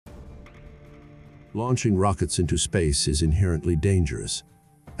Launching rockets into space is inherently dangerous,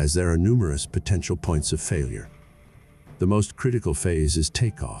 as there are numerous potential points of failure. The most critical phase is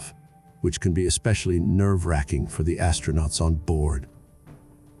takeoff, which can be especially nerve-wracking for the astronauts on board.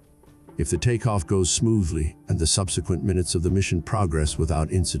 If the takeoff goes smoothly and the subsequent minutes of the mission progress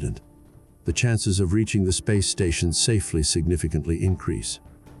without incident, the chances of reaching the space station safely significantly increase.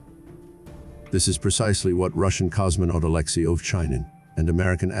 This is precisely what Russian cosmonaut Aleksey Ovchinin and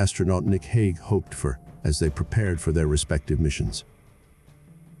American astronaut Nick Hague hoped for as they prepared for their respective missions.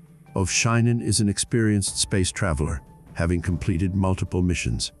 Ovchinin is an experienced space traveler, having completed multiple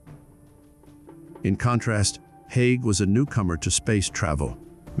missions. In contrast, Hague was a newcomer to space travel,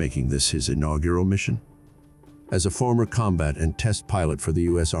 making this his inaugural mission. As a former combat and test pilot for the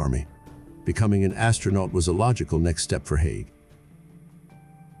US Army, becoming an astronaut was a logical next step for Hague.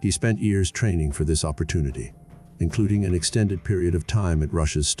 He spent years training for this opportunity, including an extended period of time at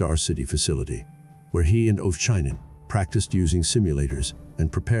Russia's Star City facility, where he and Ovchinin practiced using simulators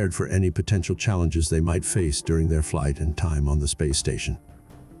and prepared for any potential challenges they might face during their flight and time on the space station.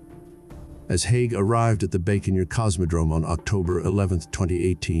 As Hague arrived at the Baikonur Cosmodrome on October 11,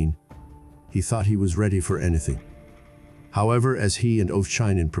 2018, he thought he was ready for anything. However, as he and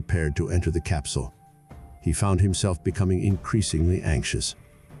Ovchinin prepared to enter the capsule, he found himself becoming increasingly anxious.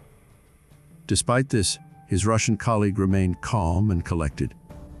 Despite this, his Russian colleague remained calm and collected,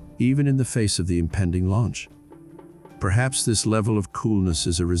 even in the face of the impending launch. Perhaps this level of coolness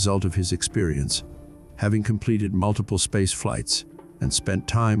is a result of his experience, having completed multiple space flights and spent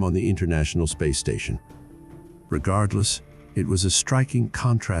time on the International Space Station. Regardless, it was a striking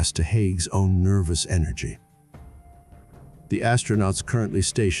contrast to Hague's own nervous energy. The astronauts currently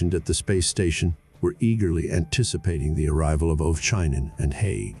stationed at the space station were eagerly anticipating the arrival of Ovchinin and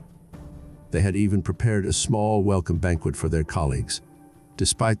Hague. They had even prepared a small welcome banquet for their colleagues,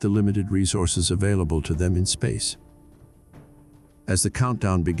 despite the limited resources available to them in space. As the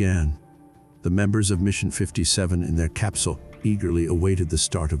countdown began, the members of Mission 57 in their capsule eagerly awaited the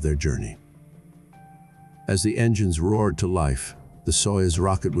start of their journey. As the engines roared to life, the Soyuz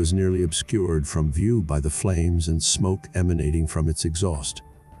rocket was nearly obscured from view by the flames and smoke emanating from its exhaust.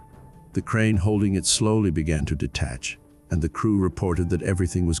 The crane holding it slowly began to detach, and the crew reported that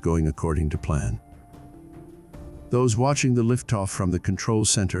everything was going according to plan. Those watching the liftoff from the control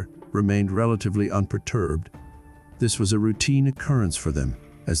center remained relatively unperturbed. This was a routine occurrence for them,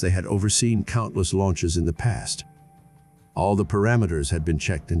 as they had overseen countless launches in the past. All the parameters had been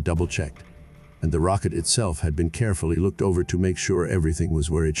checked and double-checked, and the rocket itself had been carefully looked over to make sure everything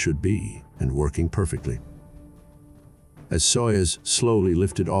was where it should be and working perfectly. As Soyuz slowly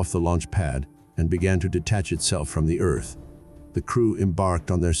lifted off the launch pad and began to detach itself from the Earth, the crew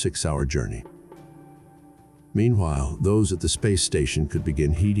embarked on their 6-hour journey. Meanwhile, those at the space station could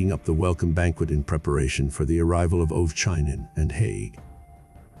begin heating up the welcome banquet in preparation for the arrival of Ovchinin and Hague.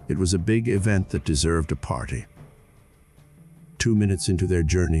 It was a big event that deserved a party. 2 minutes into their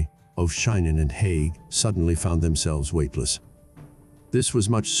journey, Ovchinin and Hague suddenly found themselves weightless. This was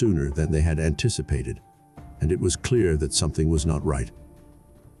much sooner than they had anticipated, and it was clear that something was not right.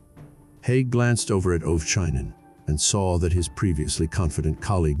 Hague glanced over at Ovchinin and saw that his previously confident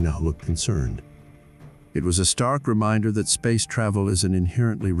colleague now looked concerned. It was a stark reminder that space travel is an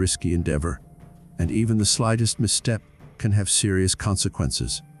inherently risky endeavor, and even the slightest misstep can have serious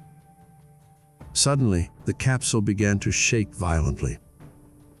consequences. Suddenly, the capsule began to shake violently.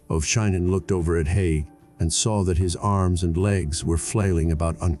 Ovchinin looked over at Hague and saw that his arms and legs were flailing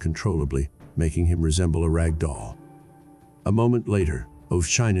about uncontrollably, making him resemble a rag doll. A moment later,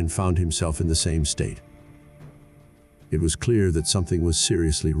 Ovchinin found himself in the same state. It was clear that something was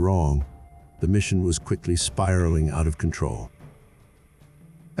seriously wrong. The mission was quickly spiraling out of control.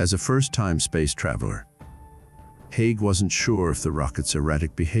 As a first-time space traveler, Hague wasn't sure if the rocket's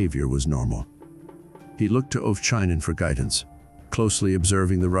erratic behavior was normal. He looked to Ovchinin for guidance, closely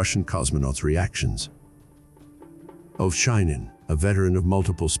observing the Russian cosmonaut's reactions. Ovchinin, a veteran of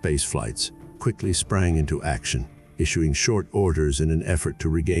multiple space flights, quickly sprang into action, issuing short orders in an effort to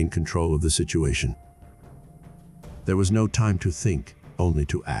regain control of the situation. There was no time to think, only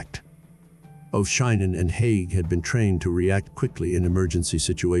to act. Ovchinin and Hague had been trained to react quickly in emergency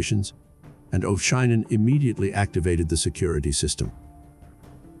situations, and Ovchinin immediately activated the security system.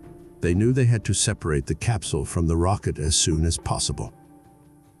 They knew they had to separate the capsule from the rocket as soon as possible.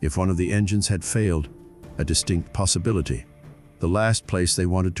 If one of the engines had failed, a distinct possibility, the last place they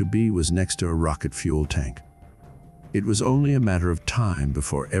wanted to be was next to a rocket fuel tank. It was only a matter of time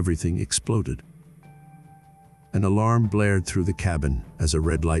before everything exploded. An alarm blared through the cabin as a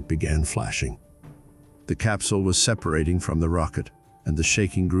red light began flashing. The capsule was separating from the rocket, and the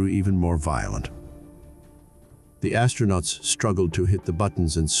shaking grew even more violent. The astronauts struggled to hit the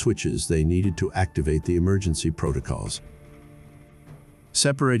buttons and switches they needed to activate the emergency protocols.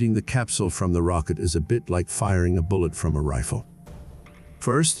 Separating the capsule from the rocket is a bit like firing a bullet from a rifle.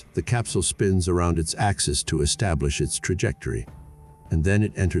 First, the capsule spins around its axis to establish its trajectory, and then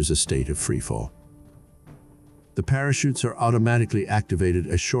it enters a state of freefall. The parachutes are automatically activated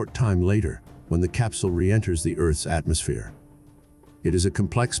a short time later when the capsule re-enters the Earth's atmosphere. It is a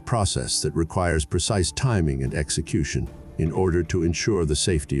complex process that requires precise timing and execution in order to ensure the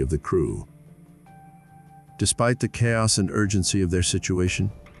safety of the crew. Despite the chaos and urgency of their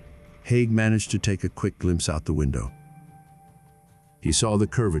situation, Hague managed to take a quick glimpse out the window. He saw the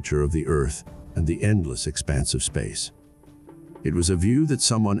curvature of the Earth and the endless expanse of space. It was a view that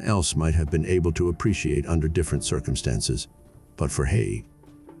someone else might have been able to appreciate under different circumstances, but for Hague,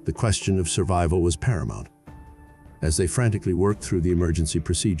 the question of survival was paramount. As they frantically worked through the emergency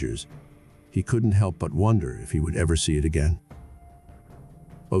procedures, he couldn't help but wonder if he would ever see it again.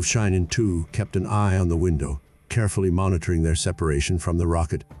 Ovchinin, too, kept an eye on the window, carefully monitoring their separation from the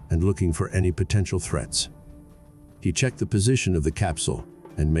rocket and looking for any potential threats. He checked the position of the capsule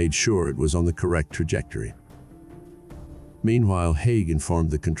and made sure it was on the correct trajectory. Meanwhile, Hague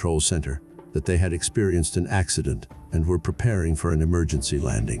informed the control center that they had experienced an accident and were preparing for an emergency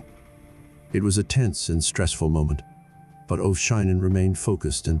landing. It was a tense and stressful moment, but Ovchinin remained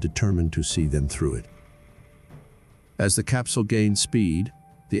focused and determined to see them through it. As the capsule gained speed,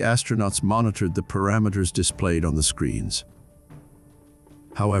 the astronauts monitored the parameters displayed on the screens.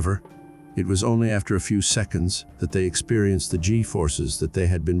 However, it was only after a few seconds that they experienced the G-forces that they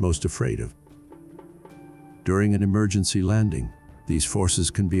had been most afraid of. During an emergency landing, these forces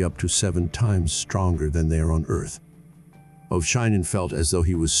can be up to 7 times stronger than they are on Earth. Ovchinin felt as though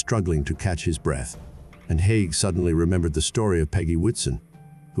he was struggling to catch his breath, and Hague suddenly remembered the story of Peggy Whitson,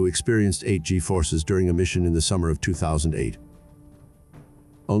 who experienced 8 G-forces during a mission in the summer of 2008.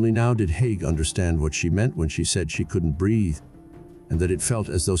 Only now did Hague understand what she meant when she said she couldn't breathe, and that it felt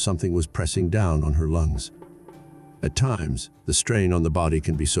as though something was pressing down on her lungs. At times, the strain on the body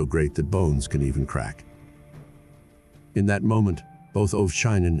can be so great that bones can even crack. In that moment, both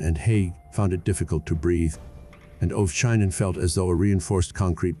Ovchinin and Hague found it difficult to breathe, and Ovchinin felt as though a reinforced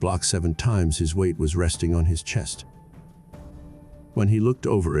concrete block 7 times his weight was resting on his chest. When he looked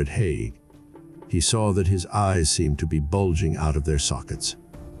over at Hague, he saw that his eyes seemed to be bulging out of their sockets.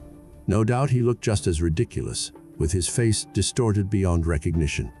 No doubt he looked just as ridiculous, with his face distorted beyond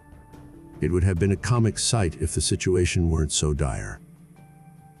recognition. It would have been a comic sight if the situation weren't so dire.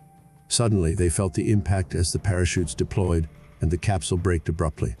 Suddenly, they felt the impact as the parachutes deployed and the capsule braked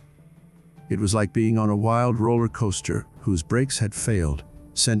abruptly. It was like being on a wild roller coaster whose brakes had failed,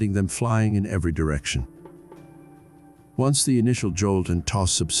 sending them flying in every direction. Once the initial jolt and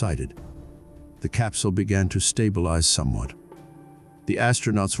toss subsided, the capsule began to stabilize somewhat. The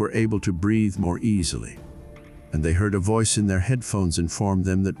astronauts were able to breathe more easily, and they heard a voice in their headphones inform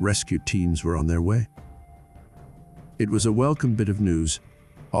them that rescue teams were on their way. It was a welcome bit of news,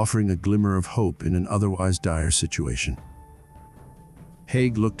 offering a glimmer of hope in an otherwise dire situation.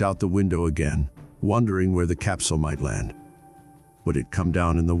 Hague looked out the window again, wondering where the capsule might land. Would it come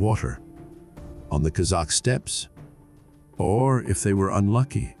down in the water? On the Kazakh steppes? Or, if they were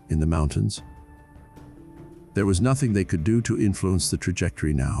unlucky, in the mountains? There was nothing they could do to influence the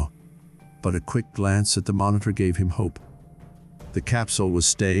trajectory now, but a quick glance at the monitor gave him hope. The capsule was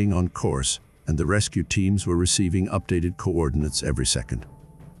staying on course, and the rescue teams were receiving updated coordinates every second.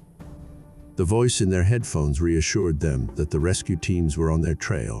 The voice in their headphones reassured them that the rescue teams were on their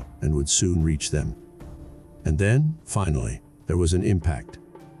trail and would soon reach them. And then, finally, there was an impact,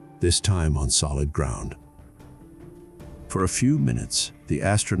 this time on solid ground. For a few minutes, the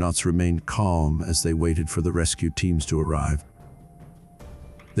astronauts remained calm as they waited for the rescue teams to arrive.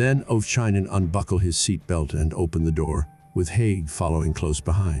 Then Ovchinin unbuckled his seatbelt and opened the door, with Hague following close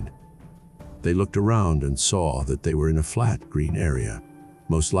behind. They looked around and saw that they were in a flat, green area,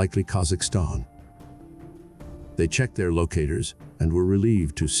 most likely Kazakhstan. They checked their locators and were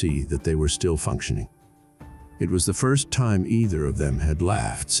relieved to see that they were still functioning. It was the first time either of them had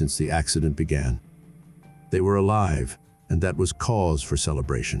laughed since the accident began. They were alive, and that was cause for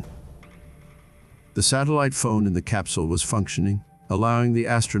celebration. The satellite phone in the capsule was functioning, allowing the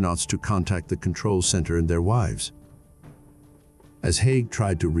astronauts to contact the control center and their wives. As Hague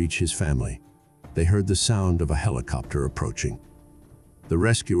tried to reach his family, they heard the sound of a helicopter approaching. The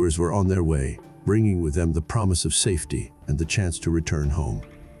rescuers were on their way, bringing with them the promise of safety and the chance to return home.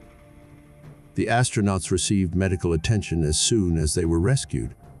 The astronauts received medical attention as soon as they were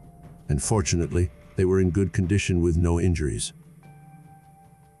rescued, and fortunately, they were in good condition with no injuries.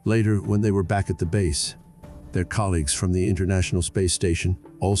 Later, when they were back at the base, Their colleagues from the International Space Station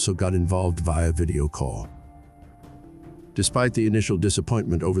also got involved via video call. Despite the initial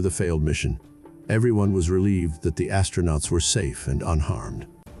disappointment over the failed mission, everyone was relieved that the astronauts were safe and unharmed.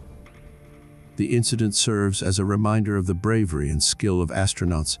 The incident serves as a reminder of the bravery and skill of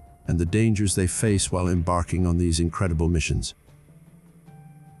astronauts and the dangers they face while embarking on these incredible missions.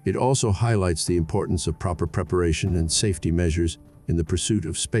 It also highlights the importance of proper preparation and safety measures in the pursuit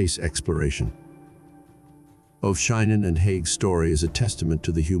of space exploration. Ovchinin and Hague's story is a testament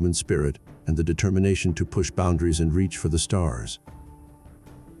to the human spirit and the determination to push boundaries and reach for the stars.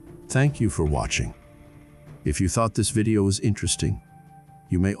 Thank you for watching. If you thought this video was interesting,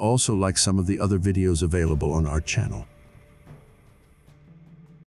 you may also like some of the other videos available on our channel.